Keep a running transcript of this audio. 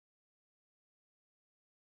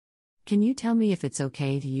Can you tell me if it's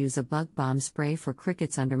okay to use a bug bomb spray for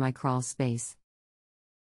crickets under my crawl space?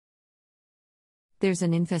 There's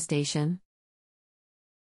an infestation.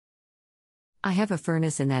 I have a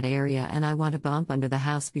furnace in that area and I want a bomb under the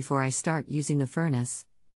house before I start using the furnace.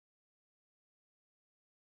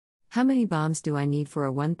 How many bombs do I need for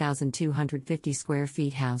a 1,250 square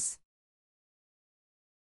feet house?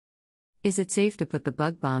 Is it safe to put the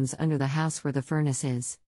bug bombs under the house where the furnace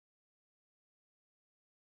is?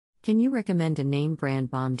 Can you recommend a name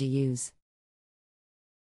brand bomb to use?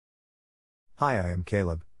 Hi, I am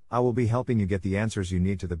Caleb. I will be helping you get the answers you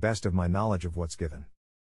need to the best of my knowledge of what's given.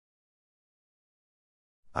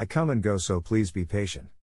 I come and go, so please be patient.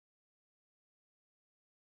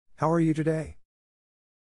 How are you today?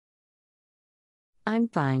 I'm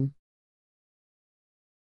fine.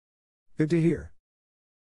 Good to hear.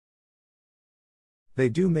 They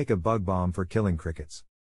do make a bug bomb for killing crickets.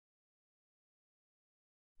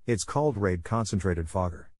 It's called Raid Concentrated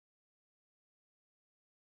Fogger.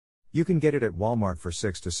 You can get it at Walmart for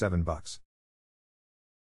 $6 to $7.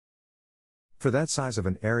 For that size of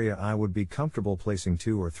an area, I would be comfortable placing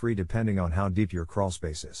 2 or 3 depending on how deep your crawl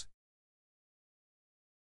space is.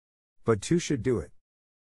 But 2 should do it.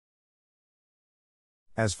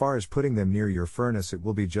 As far as putting them near your furnace, it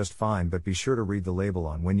will be just fine, but be sure to read the label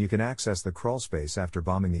on when you can access the crawl space after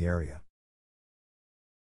bombing the area.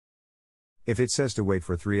 If it says to wait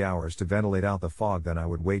for 3 hours to ventilate out the fog, then I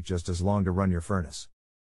would wait just as long to run your furnace.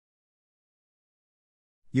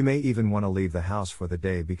 You may even want to leave the house for the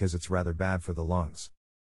day because it's rather bad for the lungs.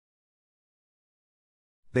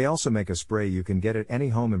 They also make a spray you can get at any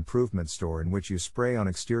home improvement store in which you spray on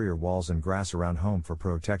exterior walls and grass around home for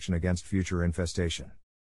protection against future infestation.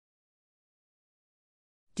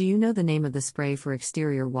 Do you know the name of the spray for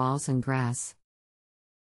exterior walls and grass?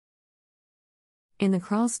 In the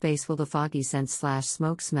crawl space, will the foggy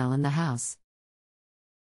scent/smoke smell in the house?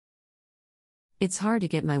 It's hard to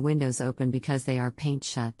get my windows open because they are paint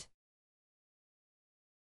shut.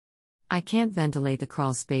 I can't ventilate the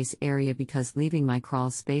crawl space area because leaving my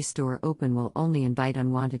crawl space door open will only invite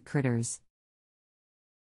unwanted critters.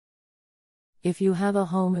 If you have a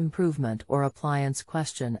home improvement or appliance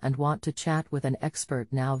question and want to chat with an expert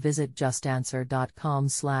now, visit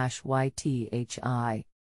JustAnswer.com/YTHI.